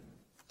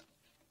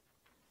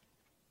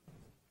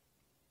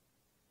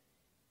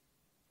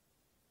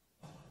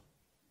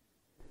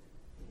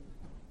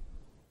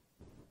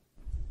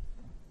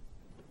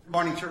Good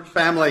morning, church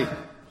family.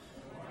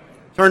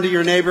 Turn to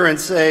your neighbor and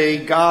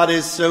say, God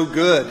is so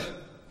good.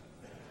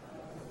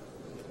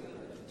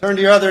 Turn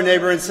to your other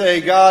neighbor and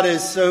say, God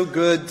is so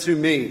good to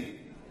me.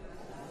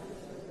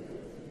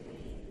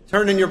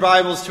 Turn in your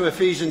Bibles to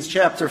Ephesians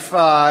chapter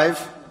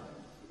 5.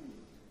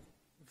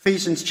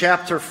 Ephesians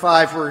chapter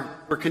 5,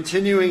 we're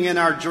continuing in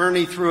our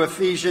journey through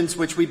Ephesians,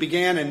 which we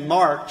began in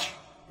March.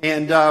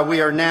 And we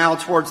are now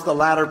towards the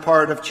latter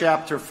part of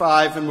chapter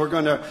 5, and we're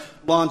going to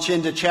launch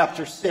into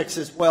chapter 6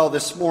 as well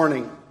this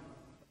morning.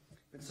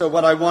 And so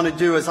what I want to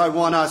do is I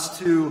want us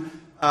to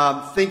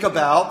think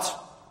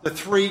about the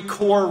three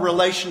core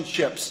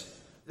relationships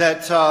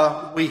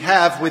that we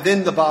have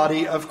within the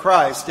body of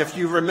Christ. If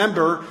you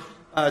remember,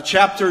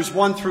 chapters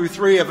 1 through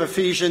 3 of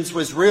Ephesians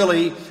was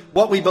really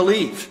what we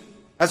believe.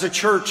 As a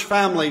church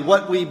family,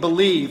 what we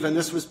believe, and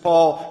this was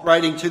Paul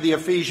writing to the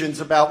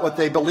Ephesians about what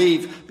they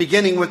believe,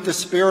 beginning with the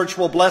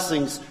spiritual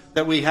blessings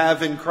that we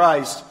have in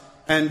Christ,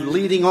 and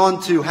leading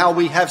on to how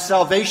we have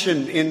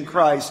salvation in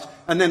Christ,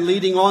 and then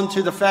leading on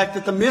to the fact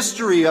that the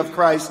mystery of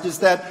Christ is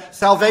that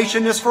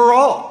salvation is for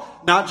all,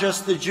 not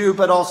just the Jew,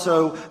 but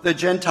also the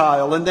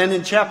Gentile. And then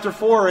in chapter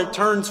 4, it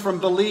turns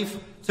from belief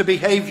to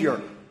behavior,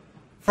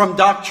 from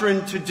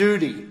doctrine to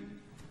duty,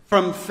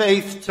 from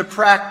faith to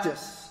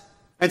practice.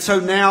 And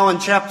so now in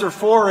chapter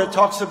 4, it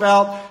talks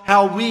about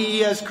how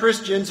we as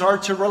Christians are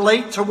to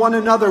relate to one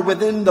another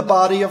within the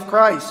body of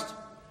Christ.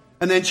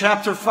 And then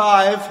chapter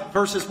 5,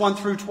 verses 1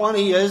 through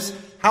 20 is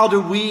how do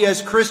we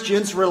as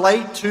Christians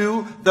relate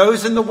to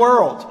those in the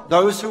world,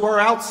 those who are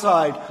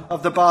outside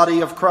of the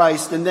body of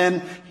Christ. And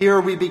then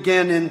here we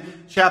begin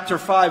in chapter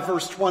 5,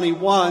 verse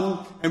 21,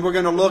 and we're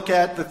going to look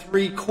at the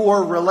three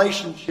core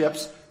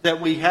relationships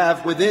that we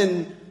have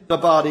within the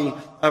body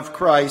of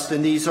Christ,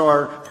 and these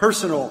are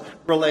personal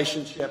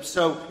relationships.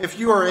 So if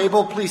you are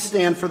able, please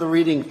stand for the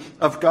reading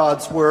of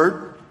God's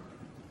Word.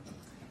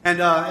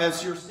 And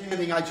as you're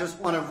standing, I just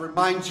want to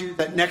remind you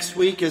that next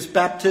week is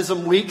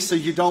baptism week, so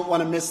you don't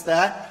want to miss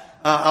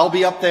that. I'll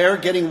be up there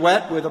getting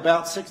wet with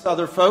about 6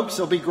 other folks.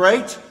 It'll be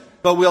great,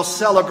 but we'll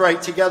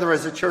celebrate together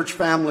as a church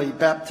family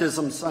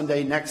Baptism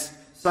Sunday next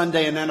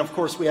Sunday, and then of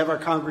course we have our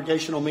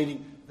congregational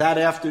meeting that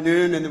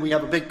afternoon, and then we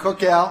have a big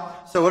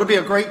cookout. So it'll be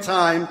a great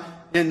time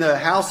in the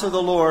house of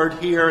the Lord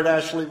here at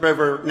Ashley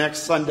River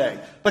next Sunday.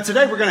 But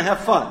today we're going to have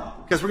fun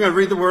because we're going to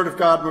read the Word of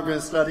God and we're going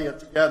to study it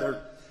together.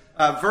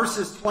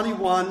 Verses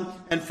 21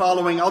 and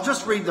following, I'll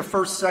just read the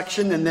first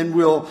section and then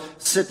we'll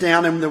sit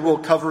down and then we'll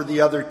cover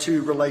the other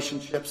two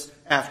relationships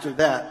after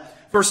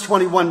that. Verse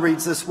 21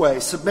 reads this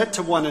way: Submit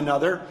to one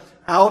another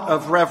out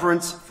of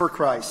reverence for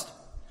Christ.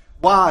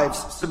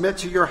 Wives, submit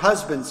to your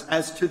husbands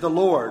as to the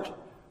Lord.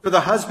 For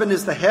the husband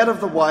is the head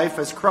of the wife,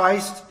 as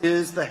Christ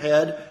is the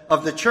head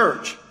of the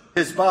church,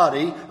 his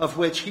body, of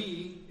which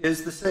he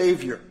is the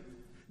Savior.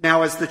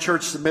 Now as the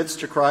church submits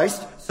to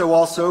Christ, so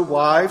also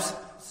wives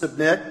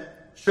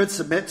should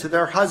submit to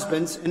their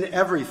husbands in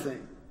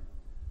everything.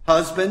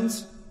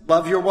 Husbands,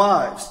 love your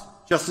wives,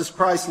 just as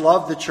Christ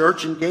loved the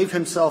church and gave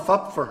himself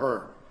up for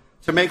her,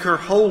 to make her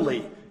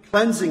holy,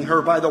 cleansing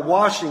her by the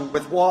washing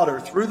with water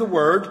through the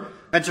word,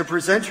 and to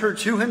present her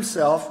to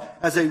himself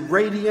as a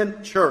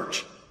radiant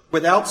church,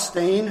 without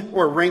stain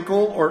or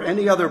wrinkle or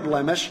any other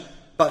blemish,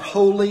 but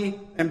holy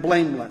and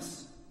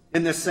blameless.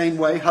 In the same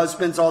way,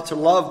 husbands ought to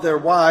love their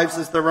wives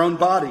as their own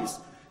bodies.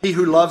 He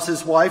who loves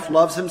his wife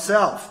loves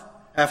himself.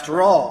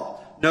 After all,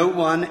 no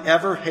one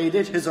ever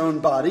hated his own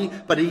body,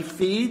 but he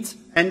feeds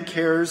and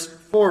cares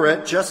for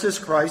it, just as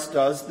Christ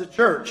does the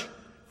church.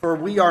 For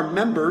we are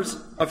members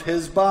of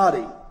his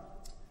body.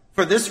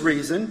 For this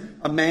reason,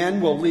 a man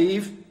will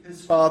leave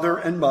his father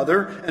and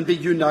mother and be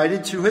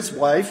united to his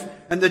wife,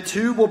 and the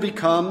two will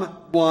become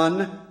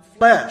one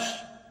flesh.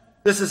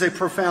 This is a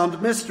profound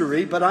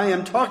mystery, but I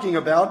am talking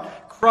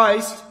about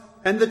Christ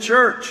and the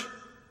church.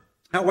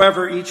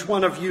 However, each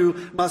one of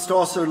you must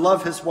also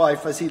love his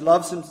wife as he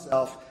loves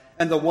himself,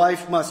 and the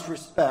wife must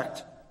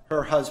respect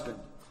her husband.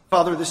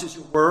 Father, this is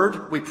your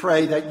word. We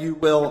pray that you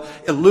will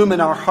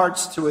illumine our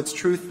hearts to its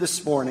truth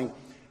this morning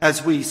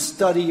as we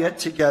study it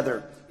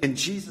together. In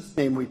Jesus'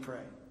 name we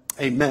pray.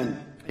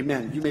 Amen.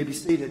 Amen. You may be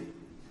seated.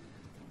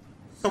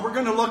 So we're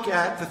going to look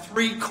at the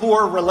three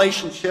core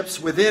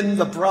relationships within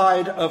the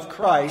bride of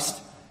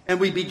Christ, and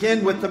we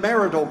begin with the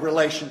marital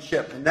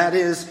relationship, and that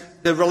is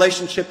the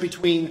relationship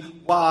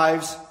between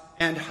wives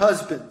and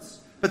husbands.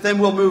 But then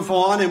we'll move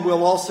on and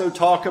we'll also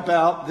talk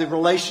about the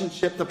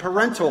relationship, the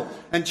parental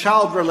and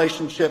child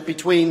relationship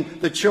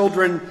between the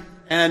children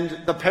and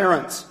the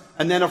parents.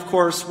 And then, of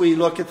course, we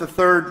look at the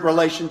third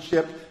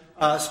relationship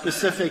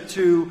specific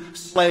to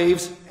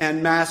slaves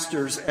and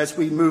masters as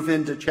we move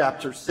into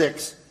chapter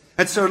 6.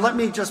 And so let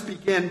me just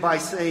begin by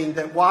saying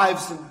that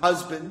wives and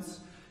husbands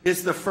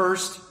is the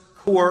first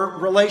core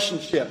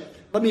relationship.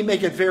 Let me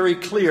make it very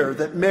clear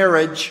that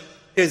marriage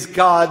is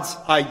God's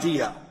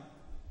idea.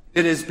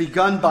 It is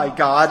begun by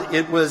God.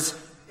 It was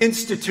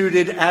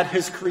instituted at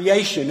his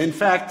creation. In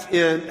fact,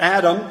 in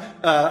Adam,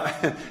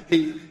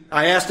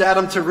 I asked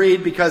Adam to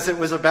read because it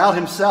was about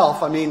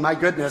himself. I mean, my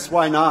goodness,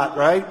 why not,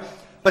 right?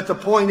 But the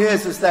point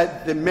is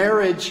that the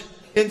marriage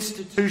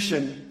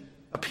institution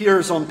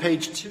appears on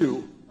page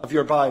 2 of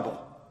your Bible.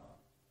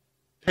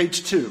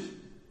 Page 2,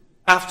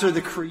 after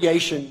the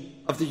creation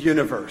of the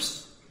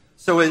universe.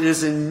 So it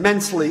is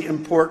immensely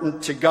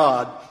important to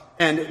God,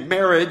 and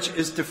marriage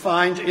is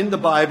defined in the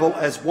Bible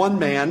as one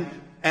man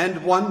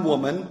and one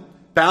woman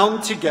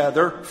bound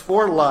together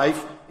for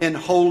life in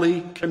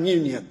holy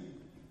communion.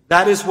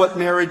 That is what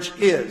marriage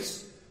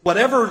is.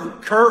 Whatever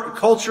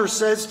culture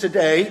says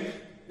today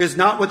is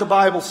not what the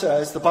Bible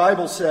says. The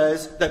Bible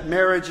says that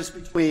marriage is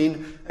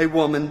between a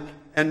woman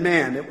and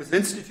man. It was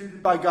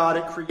instituted by God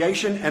at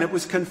creation, and it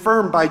was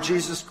confirmed by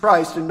Jesus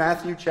Christ in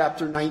Matthew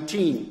chapter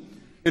 19.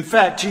 In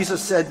fact,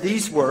 Jesus said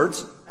these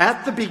words,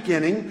 "At the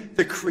beginning,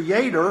 the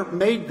Creator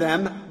made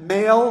them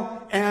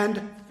male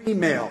and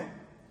female.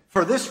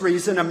 For this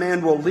reason, a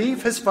man will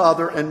leave his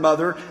father and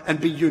mother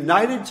and be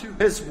united to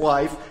his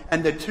wife,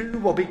 and the two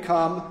will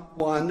become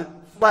one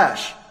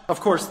flesh." Of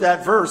course,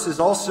 that verse is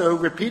also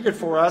repeated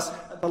for us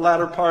at the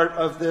latter part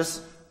of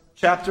this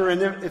chapter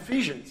in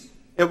Ephesians.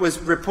 It was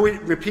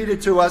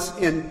repeated to us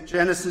in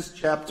Genesis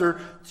chapter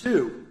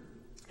 2.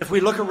 If we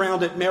look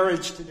around at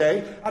marriage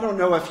today, I don't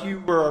know if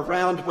you were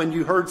around when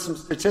you heard some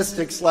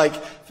statistics like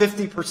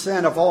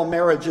 50% of all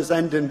marriages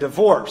end in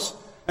divorce.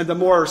 And the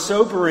more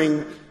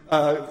sobering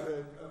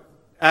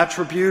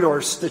attribute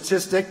or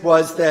statistic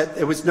was that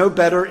it was no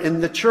better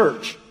in the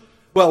church.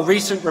 Well,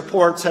 recent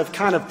reports have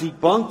kind of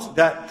debunked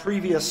that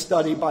previous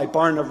study by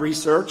Barna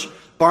Research.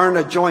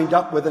 Barna joined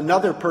up with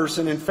another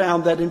person and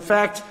found that, in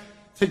fact,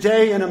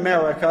 today in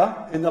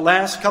America, in the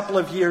last couple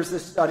of years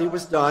this study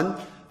was done,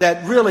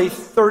 that really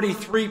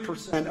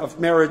 33% of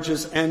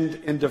marriages end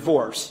in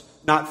divorce,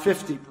 not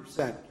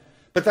 50%.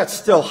 But that's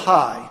still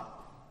high.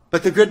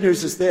 But the good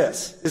news is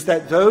this, is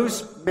that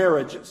those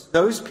marriages,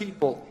 those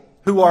people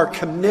who are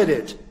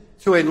committed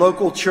to a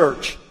local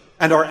church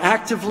and are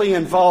actively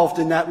involved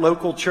in that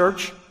local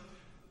church,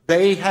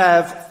 they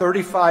have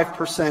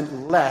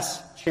 35%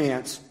 less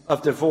chance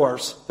of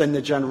divorce than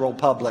the general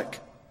public.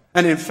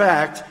 And in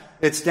fact,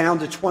 it's down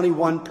to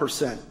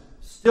 21%.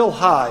 Still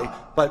high,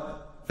 but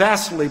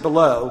vastly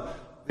below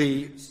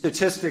the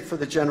statistic for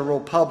the general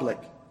public.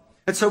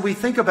 And so we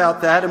think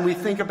about that, and we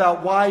think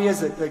about why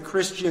is it that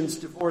Christians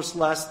divorce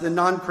less than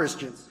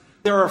non-Christians.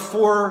 There are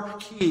 4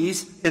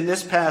 keys in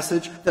this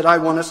passage that I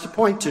want us to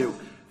point to.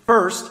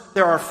 First,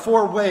 there are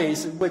 4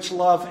 ways in which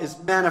love is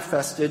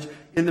manifested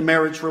in the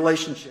marriage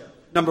relationship.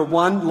 Number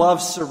 1,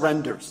 love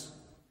surrenders.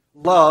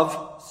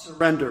 Love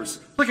surrenders.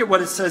 Look at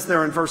what it says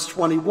there in verse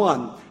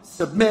 21.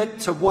 Submit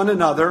to one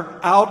another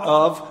out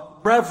of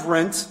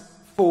reverence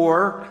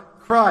for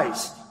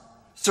Christ.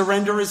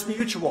 Surrender is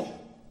mutual.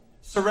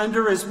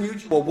 Surrender is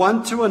mutual,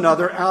 one to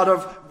another out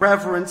of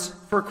reverence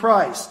for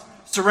Christ.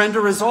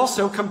 Surrender is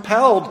also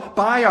compelled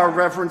by our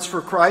reverence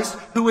for Christ,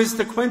 who is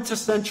the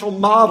quintessential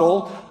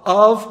model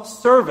of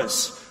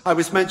service. I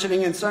was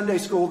mentioning in Sunday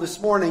school this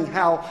morning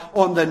how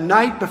on the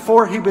night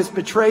before he was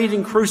betrayed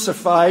and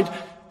crucified,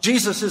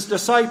 Jesus'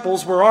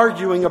 disciples were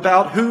arguing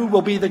about who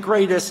will be the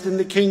greatest in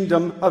the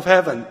kingdom of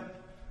heaven.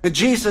 And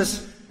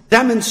Jesus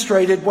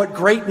demonstrated what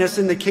greatness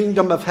in the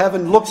kingdom of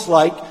heaven looks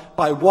like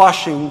by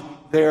washing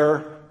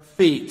their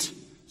feet.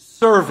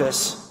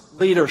 Service,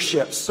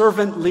 leadership,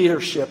 servant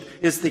leadership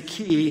is the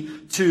key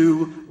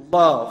to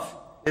love.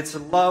 It's a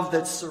love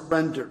that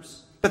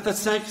surrenders. But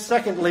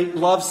secondly,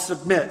 love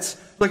submits.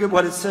 Look at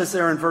what it says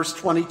there in verse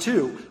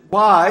 22.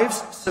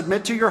 Wives,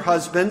 submit to your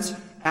husbands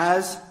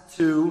as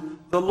to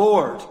the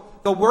Lord.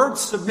 The word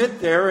submit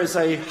there is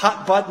a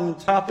hot button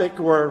topic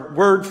or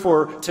word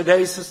for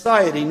today's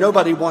society.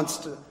 Nobody wants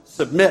to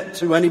submit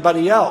to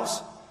anybody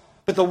else.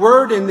 But the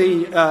word in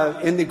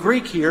the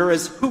Greek here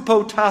is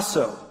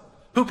hupotasso.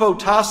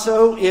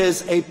 Hupotasso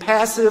is a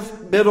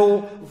passive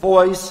middle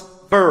voice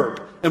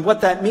verb. And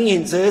what that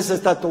means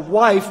is that the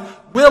wife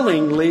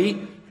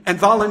willingly and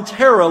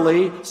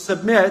voluntarily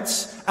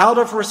submits out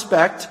of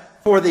respect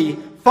for the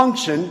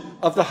function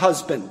of the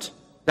husband.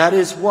 That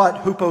is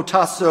what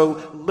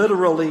hupotasso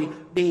literally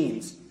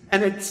means.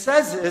 And it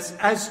says this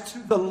as to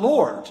the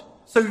Lord.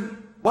 So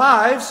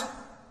wives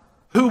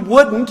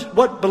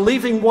what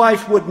believing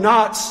wife would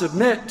not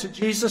submit to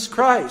Jesus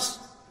Christ?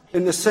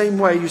 In the same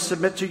way you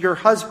submit to your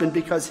husband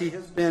because he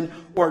has been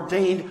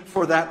ordained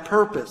for that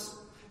purpose.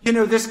 You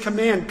know, this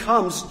command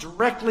comes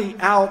directly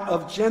out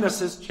of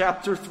Genesis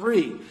chapter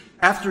 3.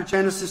 After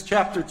Genesis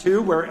chapter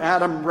 2, where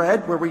Adam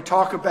read, where we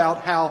talk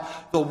about how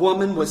the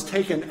woman was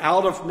taken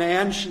out of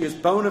man. She is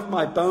bone of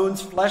my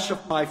bones, flesh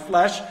of my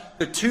flesh.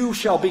 The two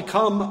shall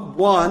become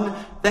one.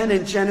 Then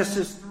in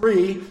Genesis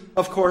 3,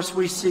 of course,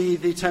 we see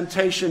the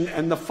temptation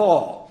and the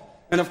fall.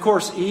 And of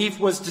course, Eve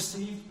was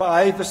deceived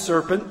by the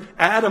serpent.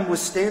 Adam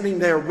was standing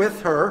there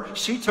with her.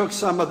 She took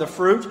some of the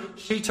fruit.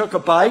 She took a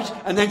bite,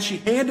 and then she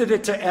handed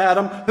it to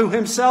Adam, who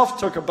himself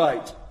took a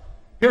bite.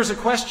 Here's a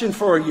question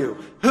for you.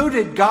 Who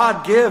did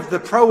God give the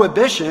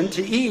prohibition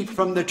to eat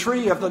from the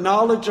tree of the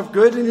knowledge of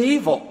good and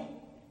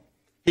evil?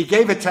 He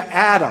gave it to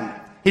Adam.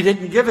 He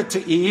didn't give it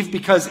to Eve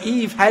because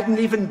Eve hadn't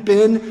even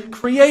been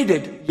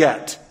created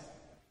yet.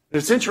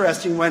 It's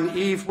interesting when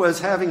Eve was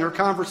having her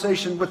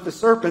conversation with the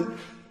serpent,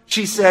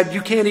 She said,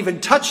 you can't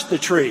even touch the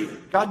tree.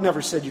 God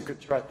never said you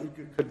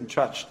couldn't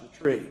touch the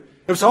tree.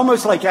 It was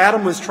almost like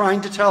Adam was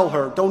trying to tell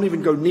her, don't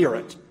even go near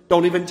it.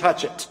 Don't even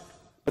touch it.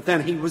 But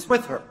then he was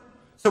with her.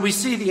 So we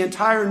see the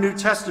entire New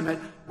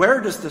Testament.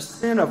 Where does the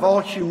sin of all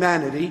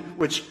humanity,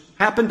 which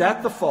happened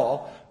at the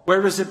fall,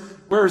 where is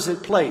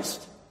it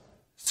placed?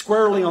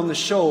 Squarely on the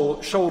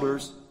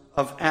shoulders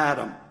of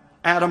Adam.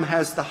 Adam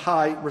has the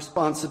high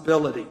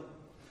responsibility.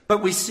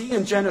 But we see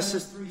in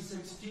Genesis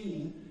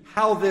 3:16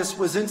 how this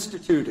was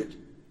instituted.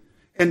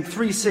 In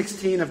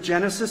 3:16 of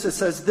Genesis, it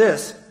says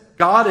this: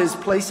 God is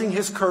placing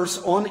his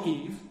curse on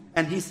Eve,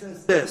 and he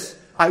says this: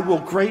 I will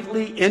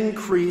greatly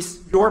increase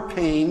your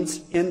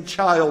pains in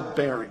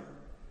childbearing.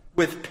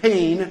 With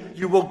pain,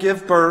 you will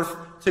give birth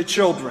to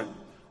children.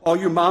 All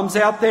you moms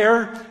out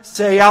there,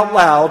 say out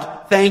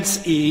loud,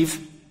 thanks,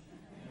 Eve.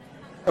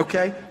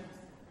 Okay?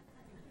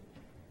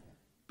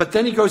 But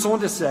then he goes on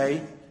to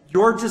say,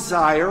 your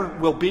desire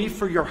will be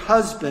for your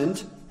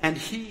husband, and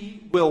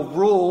he will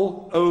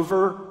rule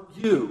over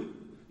you.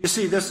 You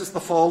see, this is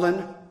the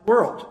fallen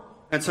world.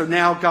 And so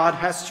now God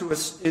has to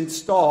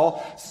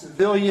install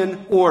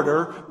civilian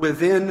order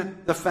within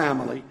the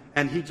family.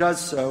 And he does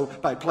so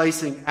by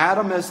placing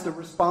Adam as the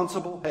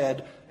responsible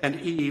head and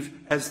Eve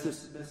as the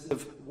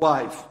submissive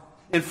wife.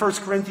 In 1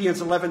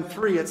 Corinthians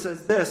 11:3, it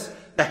says this: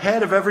 the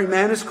head of every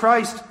man is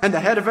Christ, and the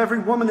head of every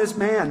woman is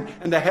man,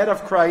 and the head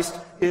of Christ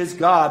is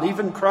God.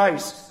 Even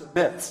Christ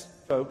submits,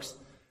 folks.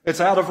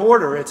 It's out of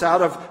order. It's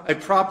out of a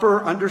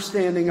proper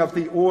understanding of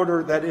the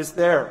order that is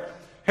there.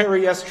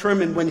 Harry S.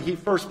 Truman, when he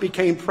first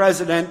became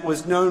president,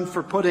 was known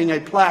for putting a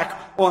plaque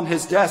on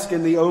his desk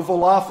in the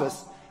Oval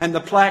Office. And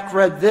the plaque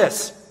read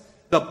this: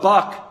 the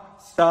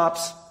buck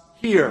stops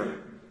here.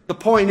 The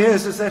point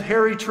is that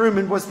Harry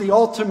Truman was the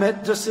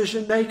ultimate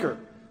decision maker.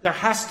 There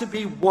has to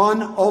be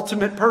one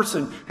ultimate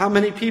person. How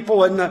many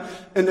people in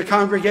the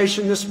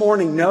congregation this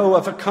morning know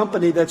of a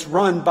company that's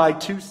run by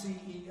two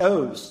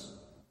CEOs?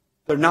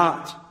 They're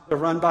not. They're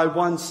run by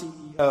one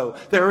CEO.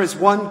 There is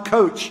one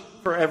coach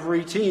for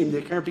every team.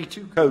 There can't be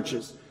two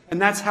coaches.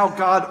 And that's how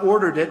God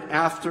ordered it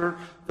after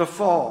the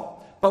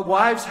fall. But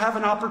wives have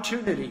an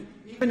opportunity.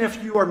 Even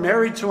if you are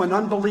married to an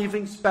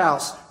unbelieving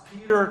spouse,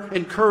 Peter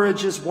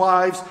encourages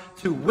wives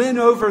to win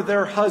over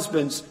their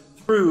husbands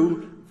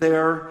through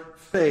their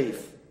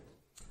faith.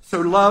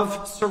 So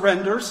love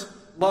surrenders,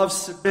 love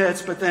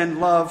submits, but then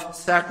love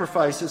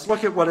sacrifices.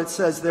 Look at what it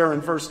says there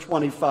in verse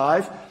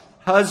 25.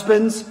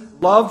 Husbands,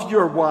 love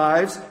your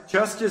wives,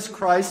 just as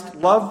Christ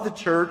loved the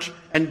church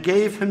and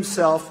gave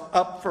himself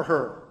up for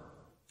her.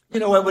 You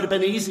know, it would have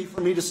been easy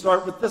for me to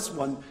start with this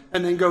one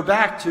and then go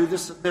back to the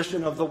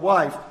submission of the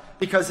wife.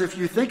 Because if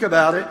you think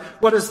about it,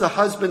 what is the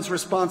husband's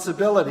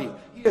responsibility?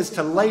 He is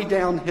to lay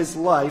down his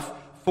life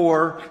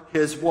for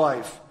his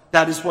wife.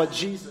 That is what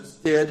Jesus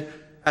did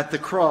at the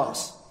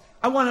cross.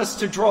 I want us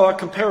to draw a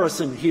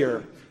comparison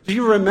here. Do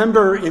you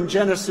remember in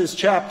Genesis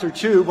chapter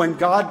 2 when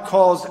God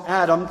caused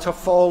Adam to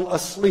fall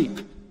asleep?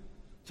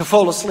 To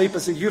fall asleep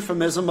is a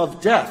euphemism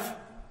of death.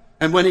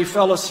 And when he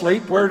fell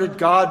asleep, where did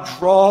God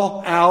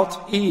draw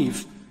out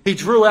Eve? He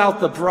drew out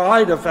the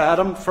bride of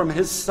Adam from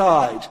his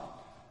side.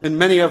 In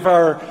many of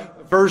our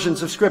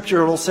versions of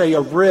Scripture, it will say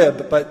a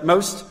rib, but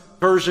most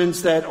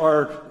versions that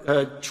are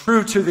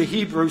true to the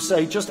Hebrew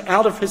say just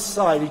out of his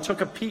side. He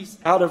took a piece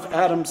out of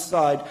Adam's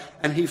side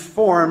and he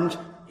formed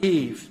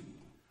Eve.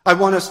 I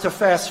want us to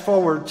fast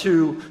forward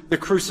to the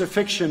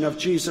crucifixion of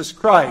Jesus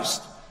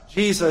Christ.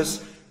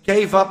 Jesus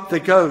gave up the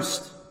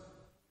ghost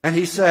and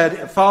he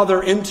said,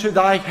 Father, into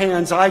thy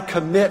hands I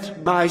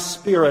commit my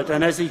spirit.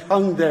 And as he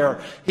hung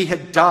there, he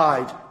had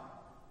died.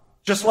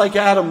 Just like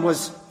Adam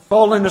was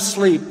fallen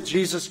asleep,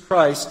 Jesus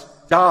Christ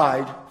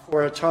died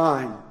for a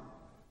time.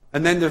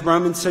 And then the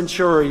Roman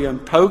centurion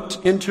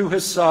poked into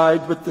his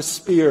side with the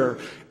spear,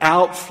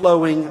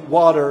 outflowing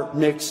water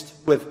mixed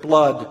with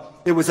blood.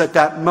 It was at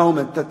that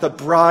moment that the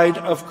bride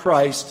of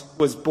Christ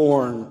was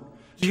born.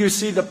 Do you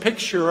see the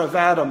picture of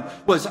Adam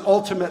was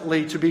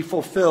ultimately to be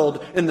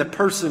fulfilled in the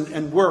person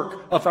and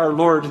work of our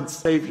Lord and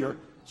Savior,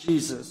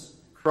 Jesus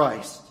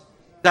Christ?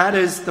 That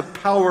is the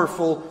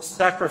powerful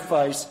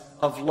sacrifice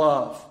of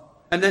love.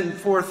 And then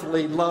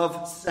fourthly,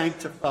 love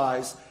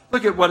sanctifies.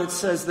 Look at what it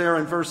says there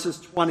in verses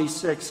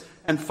 26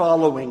 and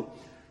following.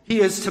 He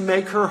is to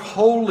make her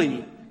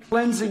holy,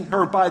 cleansing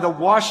her by the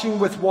washing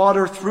with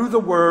water through the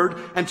word,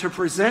 and to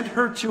present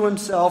her to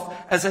himself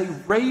as a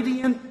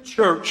radiant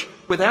church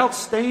without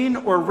stain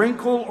or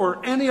wrinkle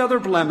or any other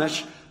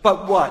blemish,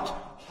 but what?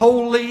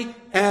 Holy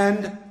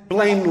and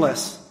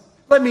blameless.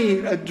 Let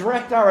me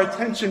direct our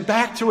attention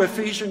back to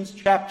Ephesians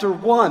chapter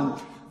 1,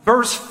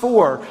 verse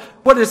 4.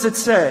 What does it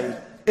say?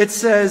 It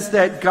says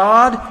that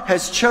God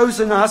has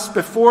chosen us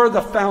before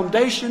the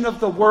foundation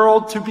of the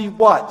world to be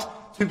what?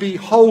 To be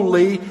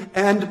holy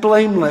and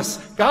blameless.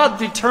 God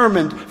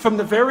determined from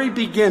the very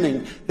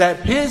beginning that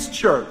his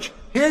church,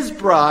 his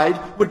bride,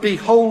 would be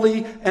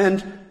holy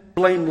and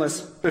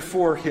blameless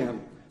before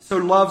him. So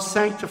love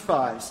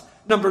sanctifies.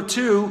 Number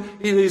 2,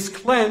 it is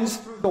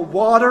cleansed through the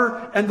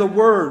water and the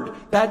word.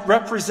 That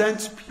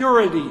represents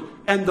purity,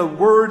 and the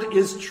word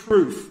is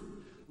truth.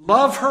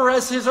 Love her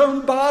as his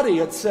own body,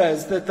 it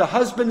says, that the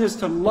husband is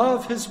to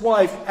love his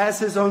wife as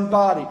his own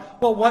body.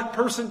 Well, what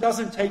person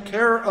doesn't take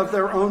care of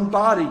their own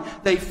body?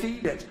 They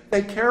feed it,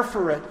 they care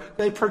for it,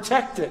 they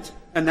protect it.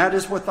 And that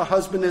is what the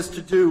husband is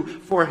to do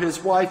for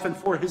his wife and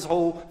for his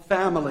whole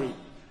family.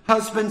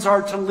 Husbands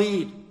are to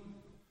lead.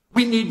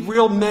 We need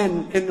real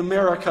men in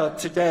America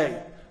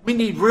today. We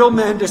need real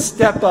men to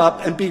step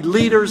up and be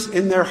leaders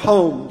in their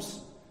homes.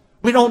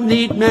 We don't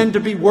need men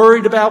to be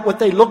worried about what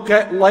they look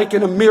at like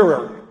in a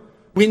mirror.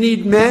 We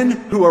need men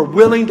who are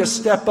willing to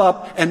step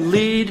up and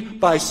lead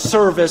by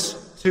service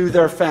to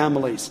their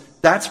families.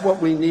 That's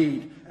what we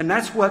need. And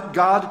that's what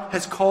God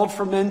has called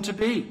for men to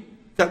be.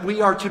 That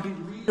we are to be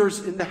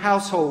leaders in the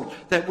household.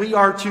 That we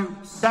are to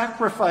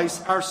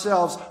sacrifice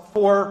ourselves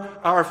for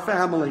our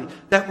family.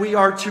 That we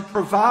are to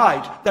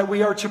provide. That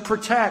we are to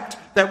protect.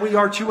 That we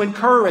are to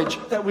encourage.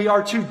 That we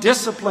are to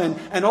discipline.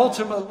 And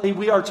ultimately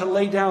we are to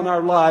lay down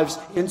our lives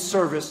in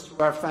service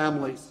to our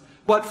families.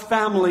 What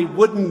family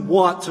wouldn't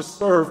want to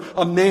serve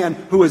a man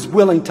who is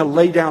willing to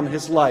lay down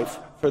his life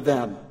for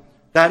them?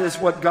 That is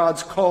what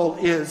God's call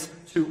is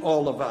to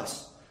all of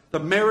us. The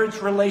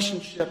marriage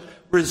relationship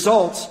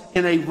results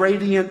in a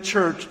radiant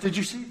church. Did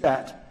you see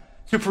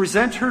that? To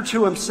present her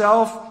to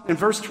himself, in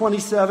verse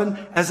 27,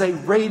 as a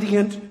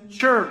radiant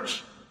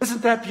church.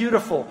 Isn't that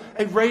beautiful?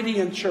 A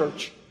radiant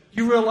church.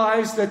 You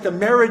realize that the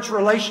marriage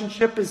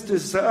relationship is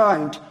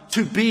designed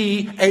to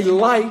be a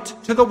light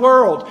to the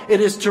world. It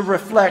is to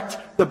reflect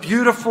the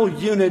beautiful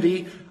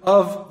unity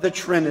of the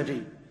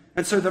Trinity.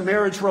 And so the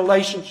marriage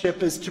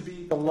relationship is to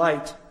be the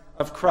light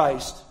of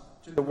Christ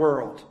to the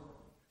world.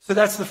 So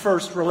that's the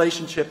first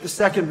relationship. The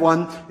second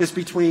one is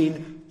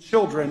between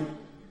children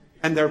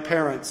and their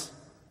parents.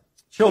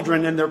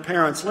 Children and their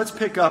parents. Let's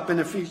pick up in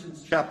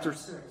Ephesians chapter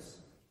 6.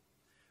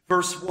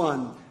 Verse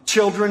 1.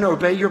 Children,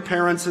 obey your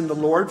parents in the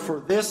Lord, for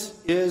this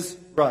is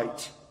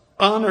right.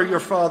 Honor your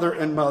father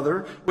and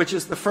mother, which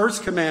is the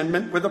first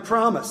commandment with a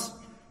promise,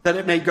 that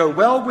it may go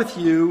well with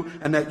you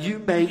and that you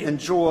may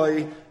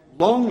enjoy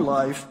long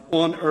life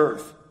on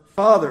earth.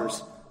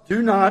 Fathers,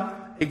 do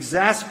not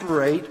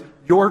exasperate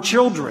your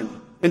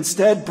children.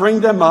 Instead,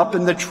 bring them up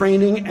in the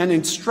training and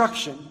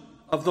instruction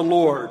of the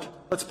Lord.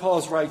 Let's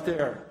pause right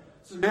there.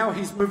 So now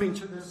he's moving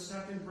to this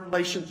second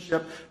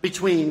relationship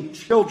between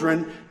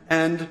children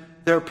and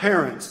their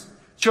parents.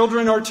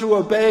 Children are to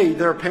obey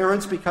their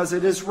parents because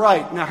it is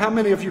right. Now, how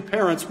many of you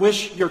parents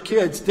wish your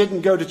kids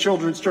didn't go to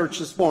children's church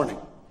this morning?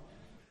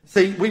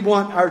 See, we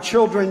want our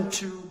children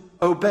to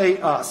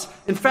obey us.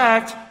 In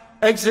fact,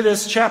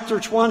 Exodus chapter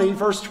 20,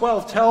 verse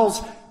 12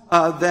 tells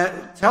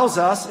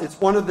us,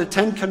 it's one of the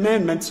 10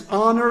 commandments,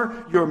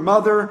 honor your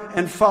mother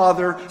and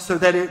father so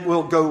that it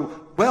will go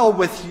well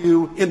with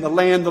you in the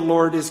land the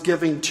Lord is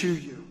giving to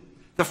you.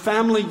 The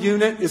family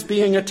unit is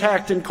being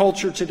attacked in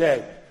culture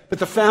today. But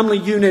the family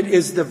unit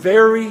is the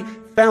very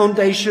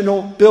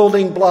foundational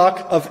building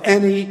block of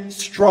any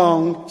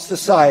strong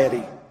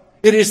society.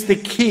 It is the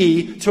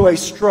key to a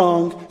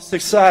strong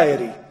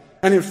society.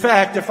 And in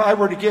fact, if I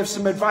were to give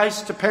some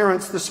advice to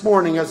parents this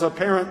morning, as a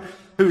parent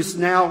whose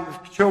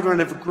now children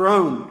have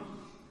grown,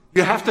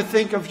 you have to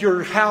think of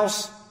your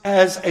house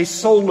as a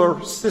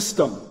solar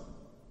system.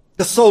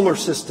 The solar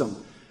system.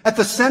 At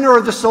the center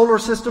of the solar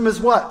system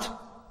is what?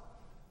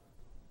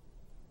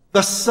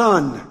 The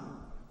sun.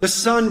 The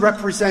sun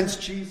represents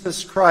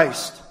Jesus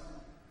Christ.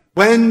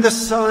 When the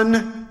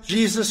Son,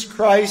 Jesus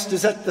Christ,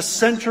 is at the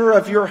center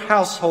of your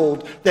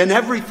household, then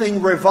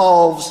everything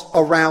revolves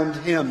around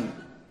him.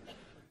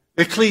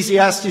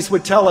 Ecclesiastes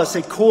would tell us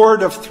a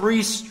cord of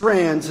 3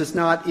 strands is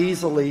not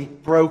easily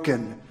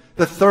broken.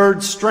 The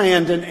third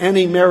strand in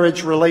any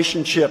marriage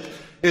relationship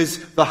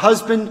is the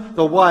husband,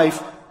 the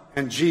wife,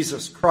 and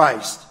Jesus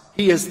Christ.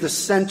 He is the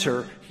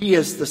center. He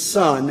is the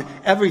sun.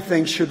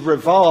 Everything should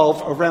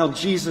revolve around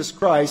Jesus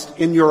Christ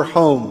in your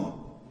home.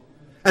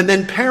 And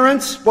then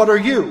parents, what are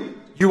you?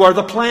 You are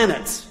the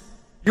planets.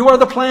 You are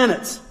the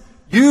planets.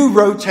 You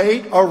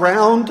rotate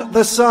around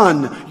the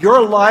sun.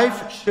 Your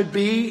life should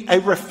be a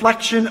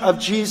reflection of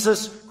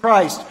Jesus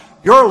Christ.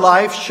 Your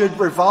life should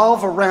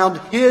revolve around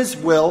his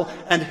will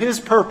and his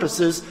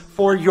purposes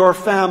for your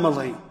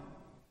family.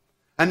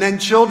 And then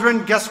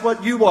children, guess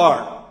what you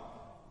are?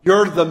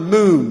 You're the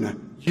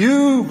moon.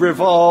 You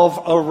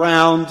revolve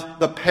around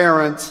the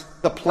parents,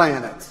 the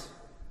planets.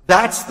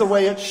 That's the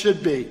way it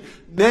should be.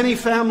 Many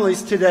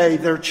families today,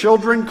 their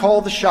children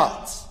call the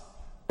shots.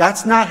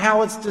 That's not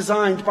how it's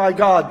designed by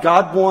God.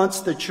 God wants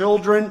the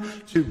children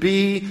to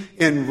be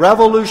in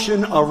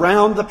revolution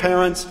around the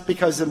parents,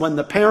 because when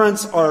the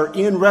parents are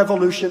in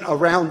revolution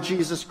around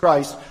Jesus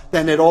Christ,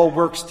 then it all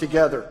works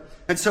together.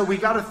 And so we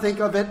got to think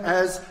of it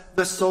as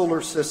the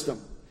solar system.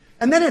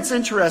 And then it's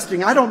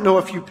interesting, I don't know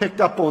if you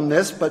picked up on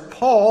this, but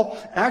Paul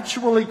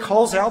actually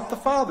calls out the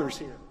fathers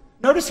here.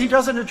 Notice he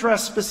doesn't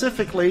address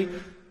specifically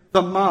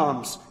the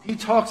moms. He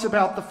talks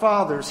about the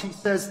fathers. He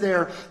says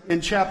there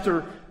in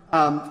chapter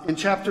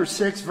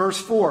 6, verse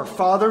 4,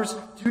 fathers,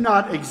 do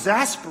not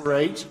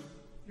exasperate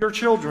your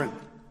children.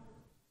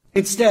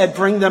 Instead,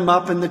 bring them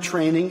up in the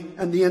training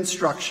and the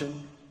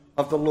instruction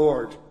of the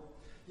Lord.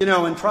 You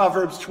know, in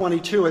Proverbs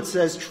 22, it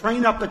says,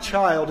 train up a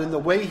child in the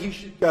way he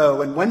should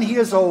go, and when he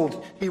is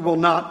old, he will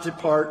not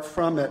depart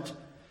from it.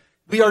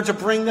 We are to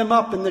bring them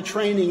up in the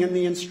training and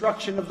the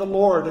instruction of the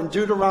Lord. In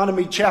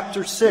Deuteronomy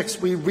chapter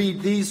 6, we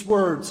read these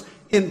words,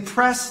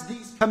 impress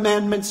these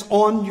commandments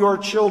on your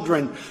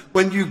children.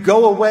 When you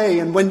go away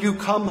and when you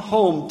come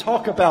home,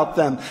 talk about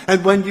them.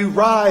 And when you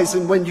rise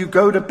and when you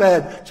go to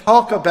bed,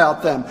 talk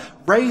about them.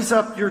 Raise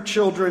up your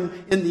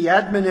children in the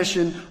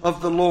admonition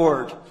of the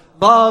Lord.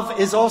 Love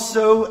is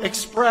also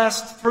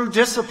expressed through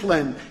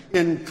discipline.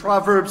 In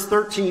Proverbs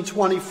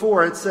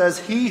 13:24, it says,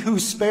 he who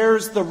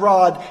spares the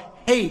rod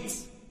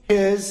hates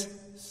his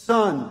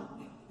son.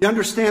 You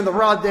understand the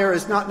rod there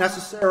is not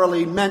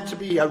necessarily meant to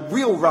be a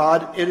real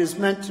rod. It is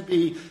meant to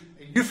be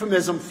a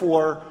euphemism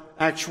for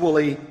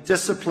actually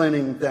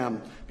disciplining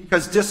them,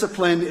 because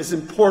discipline is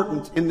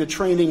important in the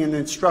training and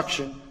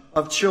instruction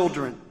of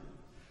children.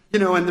 You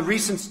know, in the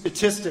recent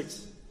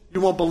statistics,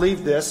 you won't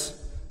believe this,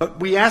 but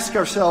we ask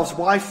ourselves,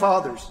 why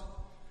fathers?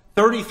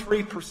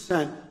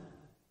 33%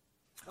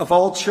 of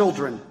all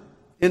children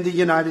in the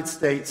United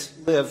States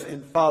live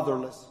in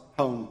fatherless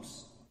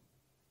homes.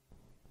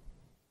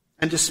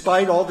 And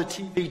despite all the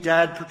TV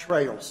dad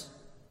portrayals,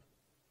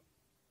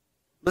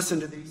 listen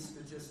to these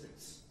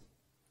statistics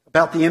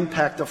about the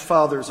impact of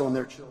fathers on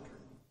their children.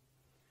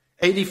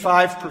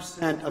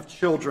 85% of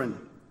children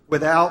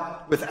with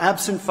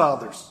absent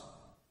fathers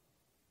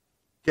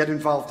get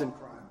involved in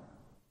crime.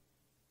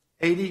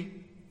 85%.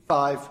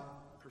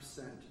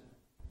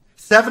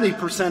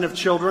 70% of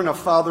children of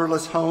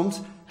fatherless homes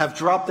have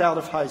dropped out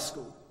of high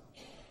school.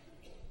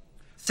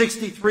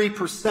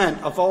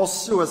 63% of all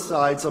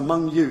suicides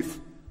among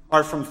youth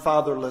are from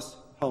fatherless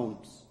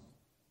homes.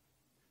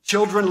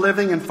 Children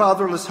living in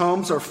fatherless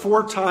homes are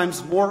 4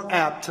 times more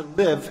apt to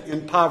live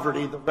in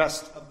poverty the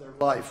rest of their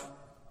life.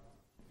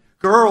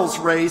 Girls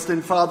raised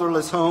in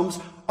fatherless homes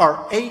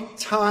are 8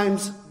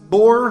 times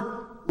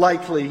more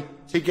likely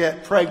to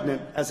get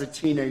pregnant as a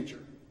teenager.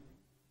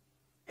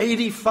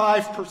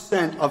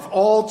 85% of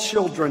all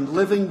children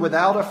living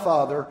without a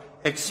father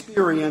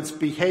experience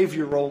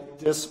behavioral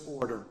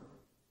disorder.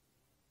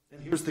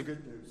 And here's the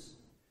good news.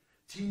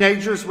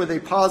 Teenagers with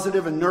a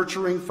positive and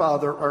nurturing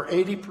father are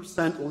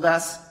 80%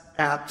 less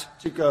apt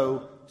to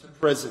go to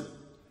prison.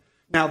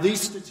 Now,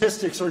 these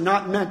statistics are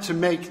not meant to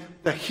make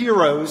the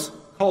heroes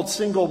called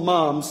single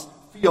moms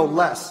feel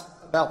less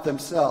about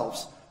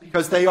themselves,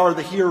 because they are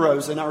the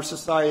heroes in our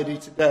society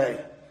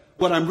today.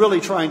 What I'm really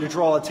trying to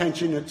draw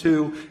attention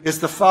to is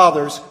the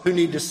fathers who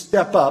need to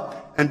step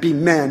up and be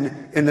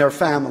men in their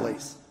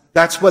families.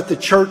 That's what the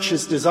church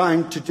is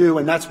designed to do,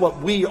 and that's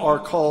what we are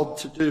called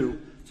to do,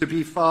 to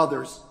be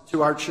fathers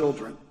to our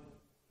children.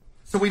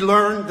 So we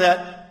learn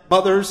that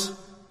mothers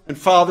and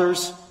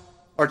fathers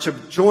are to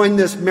join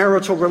this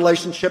marital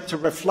relationship to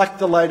reflect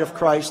the light of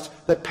Christ,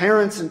 that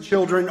parents and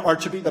children are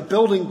to be the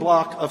building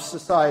block of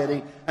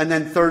society, and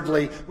then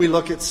thirdly, we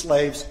look at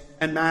slaves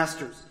and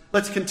masters.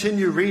 Let's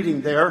continue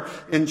reading there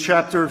in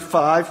chapter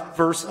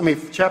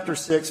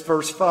 6,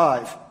 verse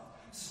 5.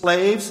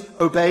 Slaves,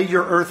 obey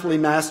your earthly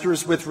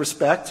masters with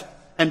respect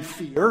and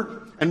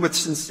fear and with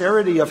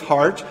sincerity of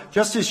heart,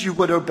 just as you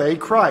would obey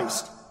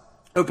Christ.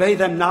 Obey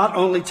them not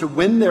only to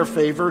win their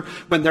favor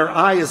when their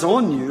eye is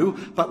on you,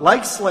 but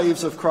like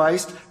slaves of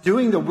Christ,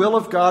 doing the will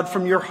of God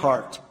from your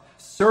heart.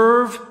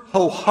 Serve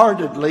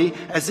wholeheartedly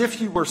as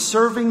if you were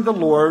serving the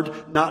Lord,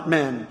 not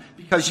men,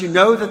 because you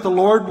know that the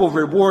Lord will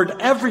reward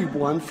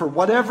everyone for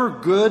whatever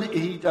good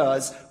he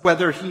does,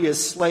 whether he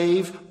is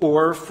slave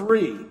or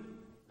free.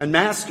 And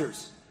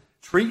masters,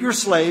 treat your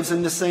slaves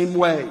in the same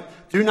way.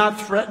 Do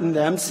not threaten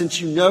them, since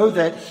you know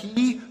that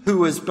he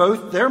who is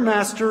both their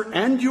master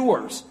and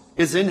yours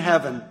is in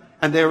heaven,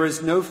 and there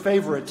is no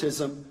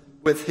favoritism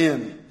with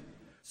him.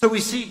 So we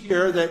see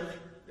here that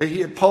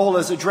Paul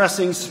is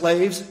addressing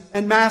slaves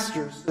and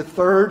masters, the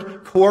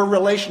third core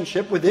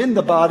relationship within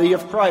the body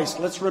of Christ.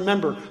 Let's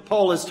remember,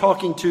 Paul is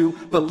talking to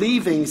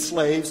believing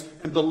slaves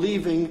and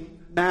believing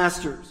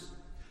masters.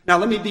 Now,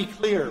 let me be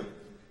clear.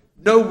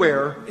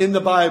 Nowhere in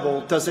the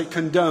Bible does it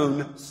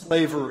condone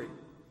slavery.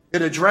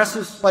 It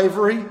addresses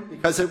slavery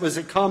because it was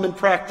a common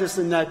practice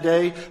in that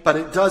day, but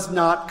it does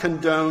not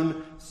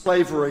condone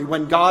slavery.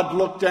 When God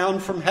looked down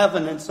from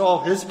heaven and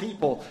saw his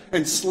people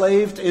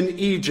enslaved in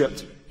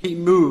Egypt, he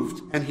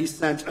moved and he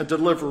sent a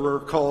deliverer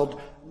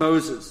called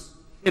Moses.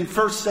 In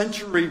first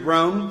century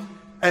Rome,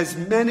 as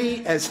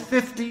many as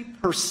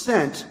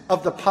 50%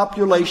 of the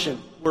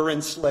population were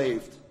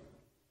enslaved.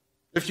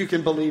 If you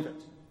can believe it.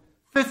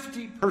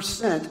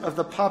 50% of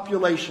the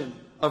population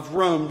of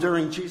Rome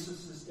during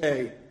Jesus'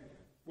 day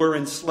were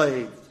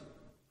enslaved.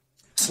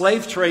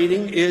 Slave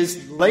trading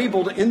is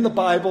labeled in the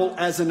Bible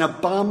as an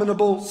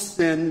abominable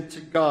sin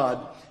to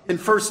God. In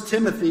 1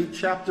 Timothy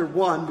chapter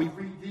 1, we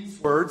read these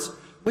words,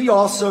 "We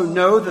also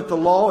know that the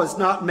law is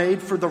not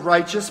made for the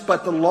righteous,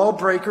 but the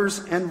lawbreakers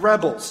and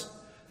rebels,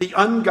 the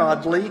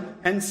ungodly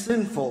and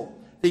sinful,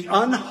 the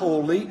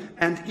unholy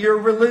and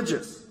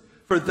irreligious,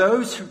 for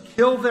those who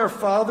kill their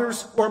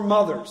fathers or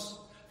mothers,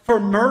 for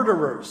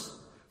murderers,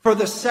 for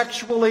the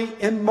sexually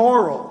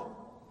immoral,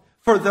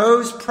 for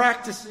those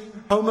practicing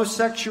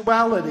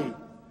homosexuality,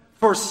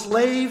 for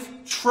slave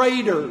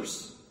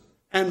traders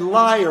and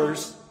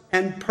liars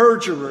and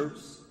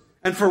perjurers,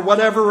 and for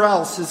whatever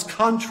else is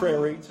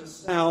contrary to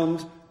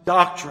sound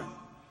doctrine.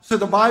 So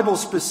the Bible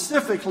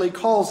specifically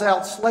calls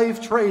out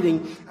slave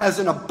trading as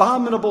an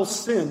abominable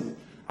sin.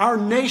 Our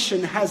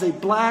nation has a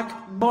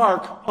black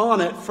mark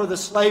on it for the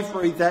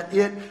slavery that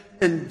it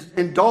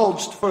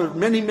indulged for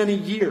many, many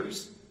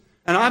years.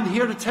 And I'm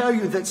here to tell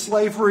you that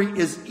slavery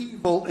is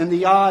evil in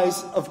the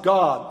eyes of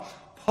God.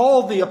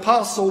 Paul the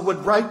apostle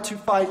would write to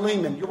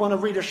Philemon. You want to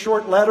read a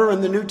short letter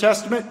in the New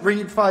Testament?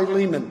 Read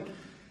Philemon.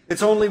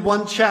 It's only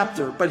one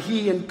chapter, but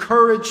he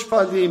encouraged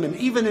Philemon,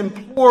 even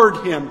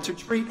implored him to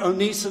treat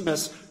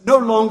Onesimus no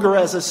longer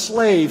as a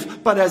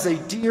slave, but as a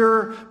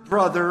dear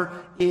brother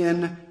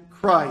in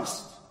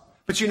Christ.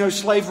 But you know,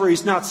 slavery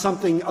is not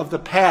something of the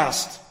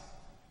past.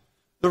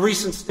 The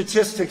recent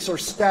statistics are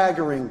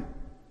staggering.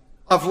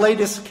 Of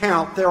latest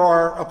count, there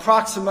are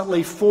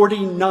approximately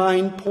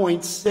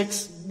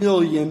 49.6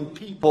 million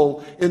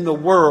people in the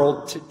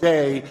world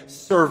today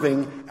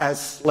serving as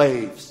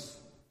slaves.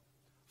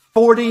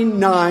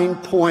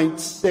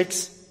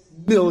 49.6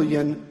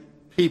 million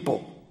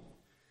people.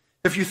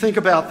 If you think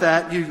about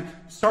that, you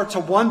start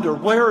to wonder,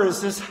 where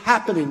is this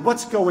happening?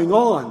 What's going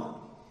on?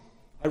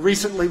 I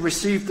recently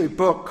received a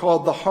book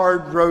called The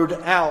Hard Road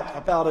Out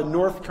about a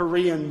North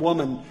Korean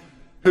woman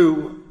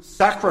who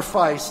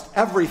sacrificed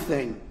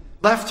everything,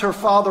 left her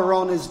father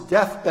on his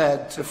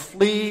deathbed to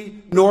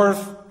flee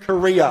North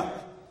Korea,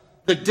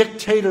 the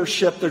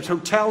dictatorship, the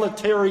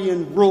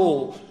totalitarian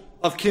rule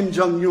of Kim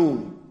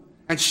Jong-un.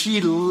 And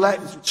she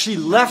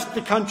left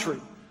the country,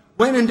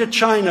 went into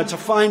China to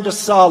find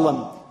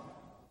asylum,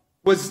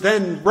 was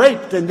then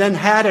raped and then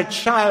had a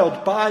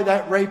child by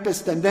that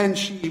rapist, and then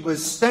she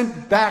was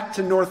sent back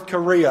to North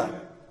Korea.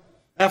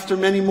 After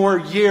many more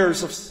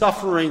years of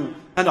suffering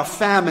and a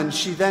famine,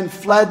 she then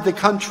fled the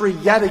country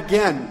yet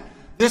again,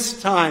 this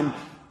time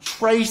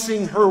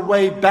tracing her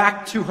way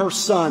back to her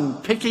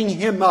son, picking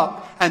him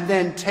up, and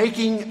then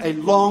taking a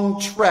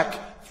long trek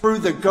through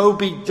the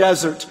Gobi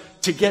Desert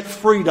to get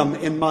freedom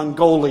in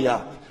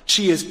Mongolia.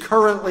 She is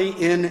currently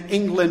in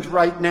England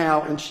right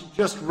now, and she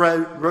just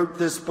wrote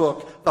this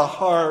book, The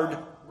Hard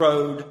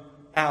Road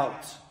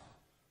Out.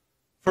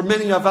 For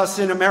many of us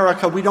in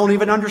America, we don't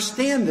even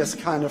understand this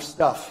kind of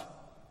stuff.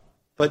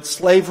 But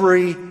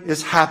slavery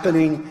is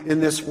happening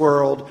in this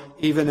world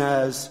even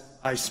as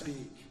I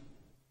speak.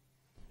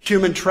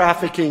 Human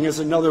trafficking is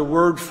another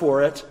word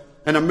for it,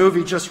 and a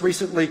movie just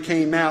recently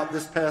came out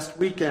this past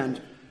weekend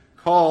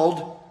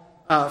called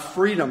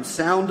Freedom,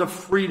 Sound of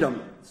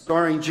Freedom,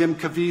 starring Jim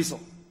Caviezel.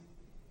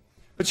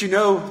 But you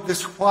know,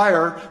 this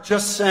choir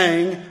just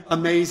sang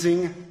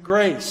Amazing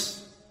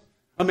Grace.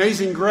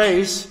 Amazing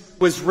Grace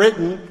was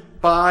written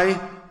by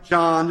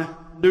John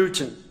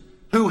Newton,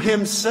 who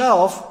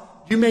himself,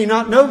 you may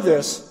not know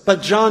this,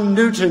 but John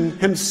Newton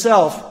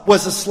himself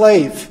was a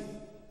slave.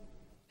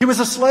 He was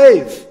a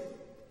slave.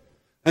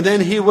 And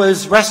then he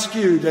was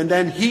rescued, and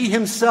then he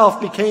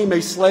himself became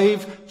a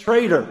slave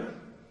trader.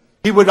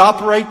 He would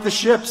operate the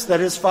ships that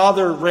his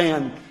father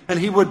ran, and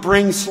he would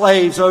bring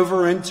slaves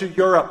over into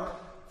Europe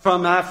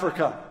from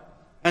Africa.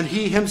 And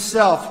he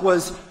himself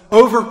was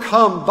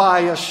overcome by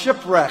a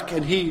shipwreck,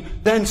 and he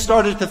then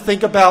started to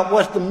think about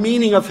what the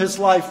meaning of his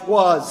life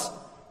was.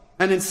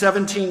 And in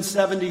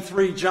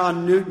 1773,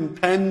 John Newton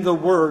penned the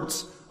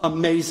words,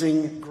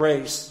 Amazing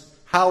Grace.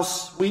 How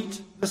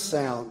sweet the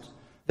sound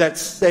that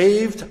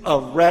saved a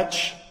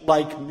wretch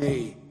like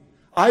me.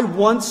 I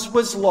once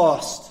was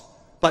lost,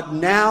 but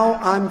now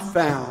I'm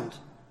found,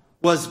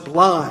 was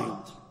blind,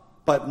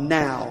 but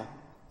now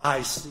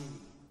I see.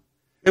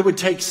 It would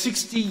take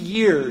 60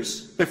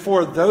 years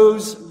before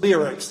those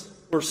lyrics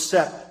were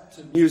set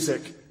to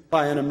music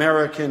by an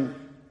American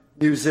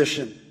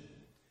musician.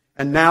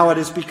 And now it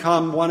has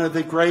become one of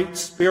the great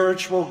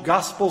spiritual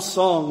gospel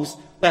songs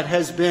that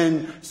has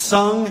been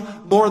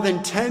sung more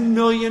than 10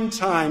 million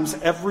times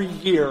every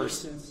year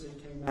since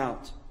it came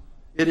out.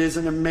 It is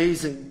an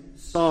amazing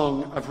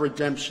song of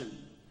redemption.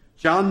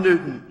 John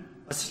Newton,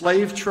 a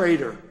slave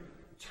trader,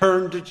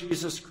 turned to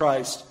Jesus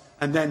Christ,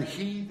 and then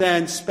he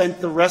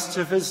spent the rest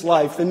of his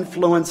life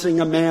influencing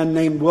a man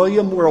named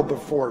William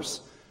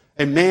Wilberforce,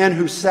 a man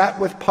who sat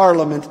with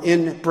Parliament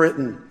in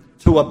Britain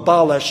to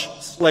abolish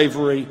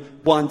slavery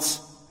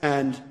once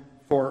and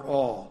for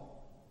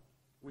all.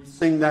 We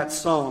sing that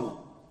song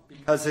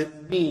because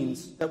it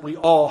means that we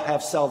all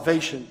have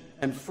salvation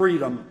and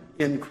freedom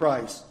in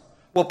Christ.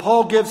 Well,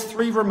 Paul gives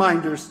 3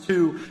 reminders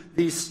to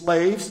these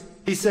slaves.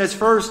 He says,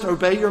 first,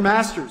 obey your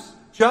masters,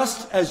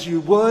 just as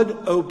you would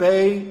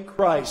obey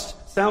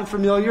Christ. Sound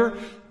familiar?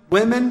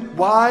 Women,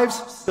 wives,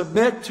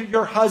 submit to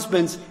your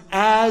husbands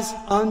as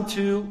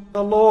unto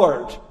the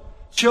Lord.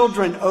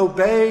 Children,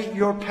 obey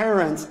your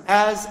parents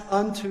as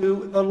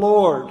unto the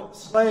Lord.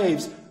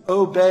 Slaves,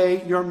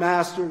 obey your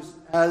masters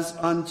as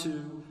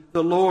unto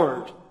the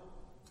Lord.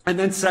 And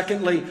then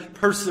secondly,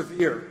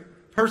 persevere.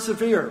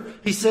 Persevere.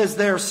 He says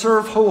there,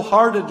 serve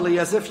wholeheartedly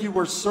as if you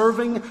were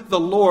serving the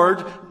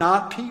Lord,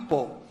 not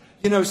people.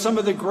 You know, some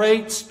of the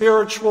great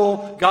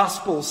spiritual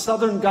gospel,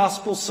 Southern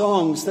gospel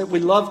songs that we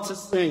love to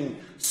sing,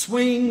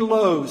 Swing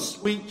Low,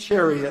 Sweet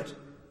Chariot,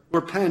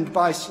 were penned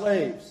by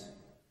slaves.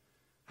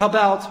 How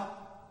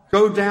about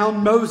Go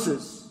Down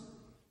Moses?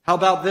 How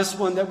about this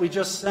one that we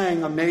just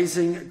sang,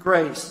 Amazing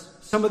Grace?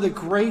 Some of the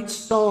great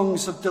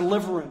songs of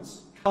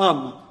deliverance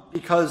come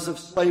because of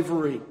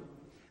slavery.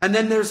 And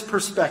then there's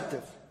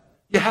perspective.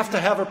 You have to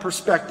have a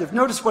perspective.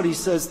 Notice what he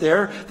says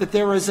there, that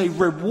there is a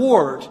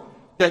reward,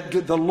 that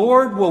the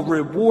Lord will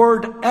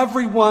reward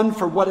everyone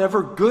for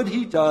whatever good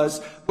he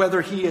does,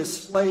 whether he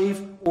is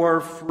slave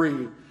or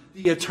free.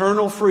 The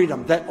eternal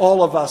freedom that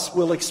all of us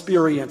will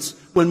experience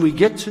when we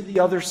get to the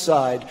other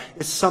side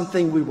is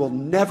something we will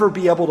never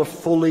be able to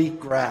fully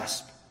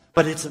grasp.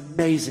 But it's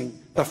amazing,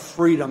 the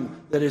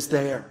freedom that is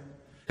there.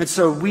 And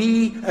so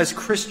we as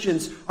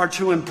Christians are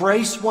to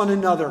embrace one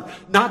another,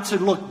 not to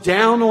look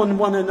down on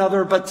one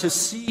another, but to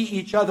see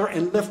each other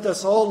and lift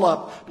us all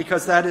up,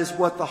 because that is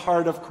what the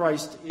heart of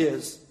Christ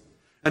is.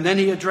 And then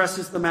he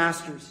addresses the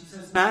masters. He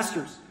says,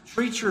 Masters,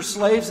 treat your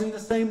slaves in the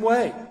same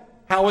way.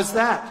 How is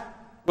that?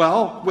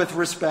 Well, with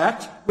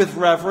respect, with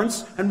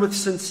reverence, and with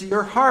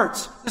sincere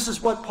hearts. This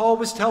is what Paul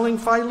was telling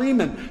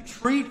Philemon.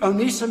 Treat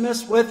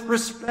Onesimus with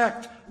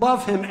respect.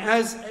 Love him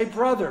as a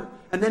brother.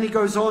 And then he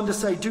goes on to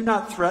say, do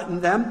not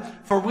threaten them,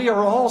 for we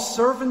are all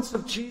servants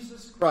of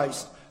Jesus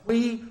Christ.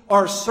 We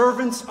are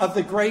servants of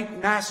the great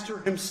master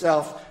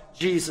himself,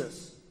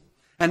 Jesus.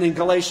 And in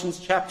Galatians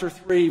chapter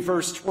 3,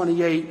 verse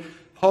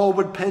 28, Paul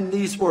would pen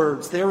these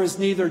words, there is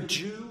neither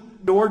Jew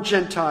nor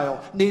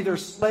Gentile, neither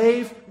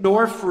slave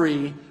nor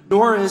free,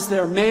 nor is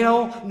there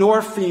male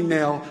nor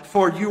female,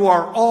 for you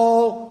are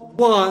all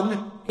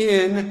one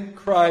in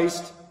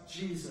Christ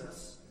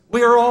Jesus.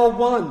 We are all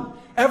one.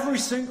 Every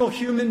single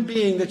human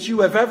being that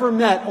you have ever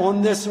met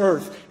on this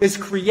earth is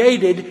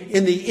created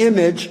in the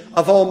image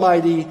of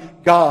Almighty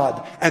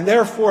God. And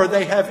therefore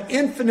they have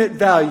infinite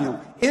value,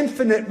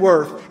 infinite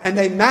worth, and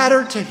they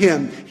matter to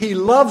him. He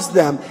loves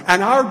them,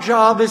 and our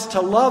job is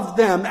to love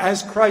them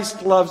as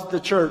Christ loves the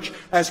church,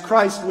 as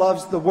Christ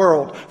loves the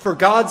world. For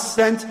God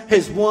sent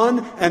his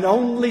one and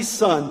only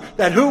Son,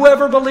 that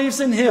whoever believes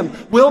in him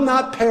will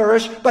not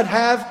perish, but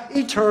have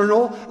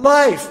eternal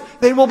life.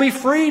 They will be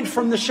freed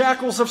from the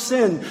shackles of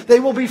sin. They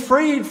will be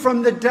freed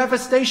from the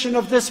devastation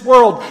of this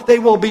world. They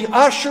will be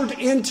ushered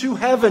into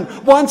heaven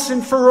once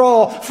and for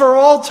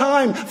all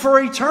time,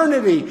 for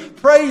eternity.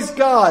 Praise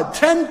God.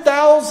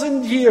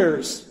 10,000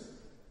 years.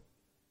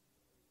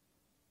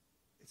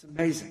 It's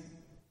amazing.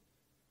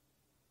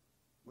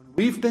 When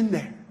we've been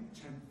there,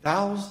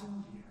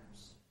 10,000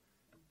 years,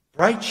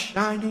 bright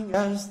shining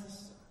as the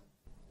sun,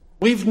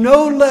 we've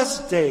no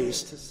less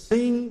days to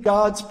sing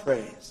God's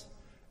praise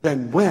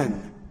than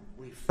when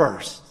we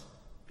first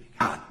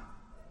begun.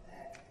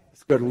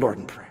 Let's go to the Lord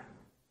in prayer.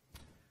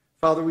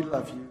 Father, we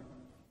love you.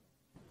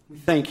 We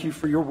thank you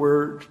for your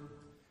word.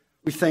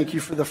 We thank you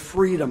for the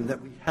freedom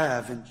that we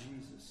have in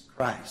Jesus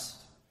Christ.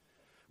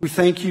 We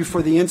thank you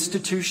for the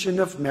institution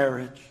of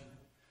marriage,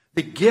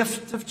 the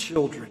gift of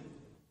children,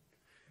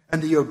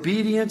 and the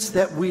obedience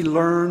that we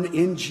learn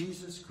in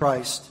Jesus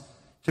Christ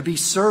to be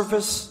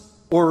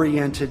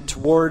service-oriented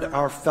toward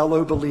our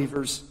fellow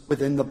believers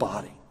within the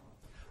body.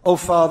 Oh,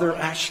 Father,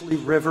 Ashley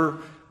River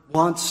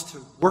wants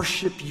to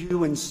worship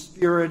you in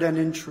spirit and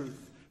in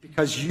truth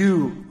because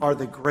you are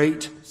the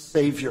great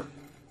Savior.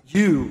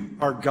 You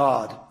are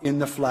God in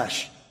the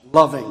flesh,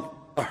 loving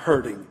a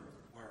hurting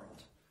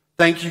world.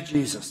 Thank you,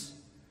 Jesus.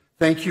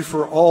 Thank you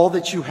for all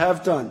that you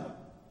have done.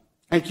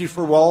 Thank you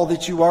for all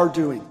that you are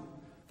doing.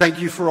 Thank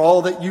you for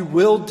all that you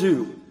will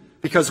do,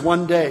 because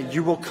one day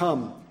you will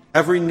come.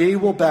 Every knee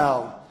will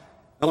bow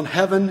on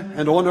heaven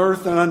and on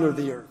earth and under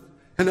the earth,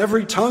 and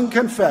every tongue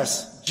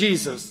confess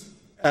Jesus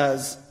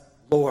as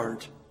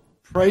Lord.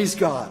 Praise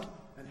God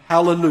and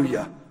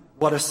hallelujah.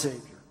 What a Savior.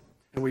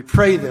 And we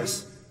pray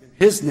this in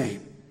his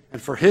name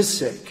and for his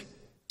sake.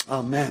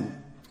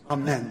 Amen.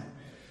 Amen.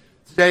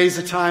 Today is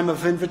a time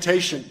of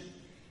invitation.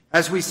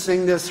 As we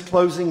sing this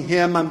closing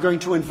hymn, I'm going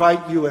to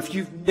invite you, if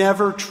you've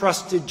never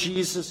trusted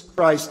Jesus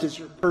Christ as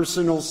your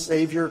personal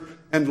Savior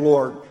and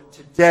Lord,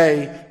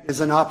 today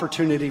is an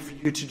opportunity for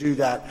you to do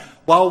that.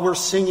 While we're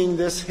singing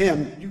this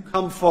hymn, you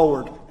come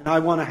forward, and I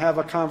want to have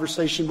a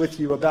conversation with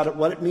you about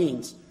what it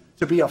means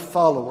to be a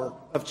follower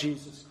of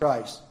Jesus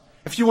Christ.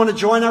 If you want to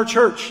join our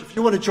church, if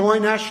you want to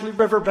join Ashley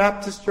River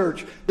Baptist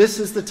Church, this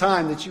is the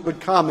time that you would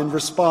come and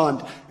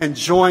respond and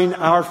join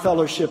our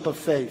fellowship of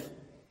faith.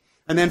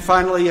 And then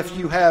finally, if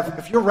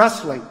you're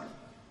wrestling,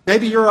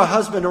 maybe you're a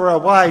husband or a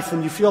wife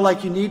and you feel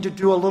like you need to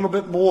do a little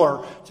bit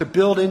more to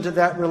build into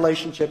that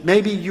relationship.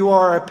 Maybe you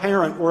are a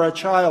parent or a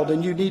child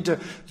and you need to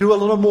do a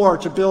little more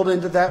to build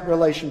into that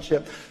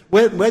relationship.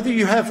 Whether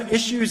you have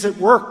issues at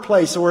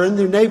workplace or in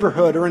the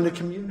neighborhood or in the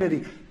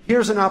community,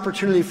 here's an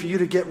opportunity for you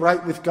to get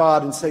right with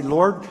God and say,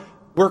 Lord,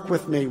 work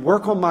with me,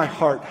 work on my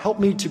heart, help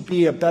me to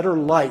be a better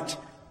light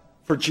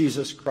for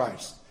Jesus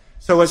Christ.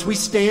 So as we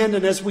stand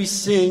and as we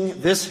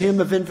sing this hymn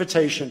of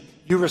invitation,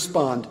 you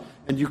respond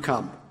and you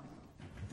come.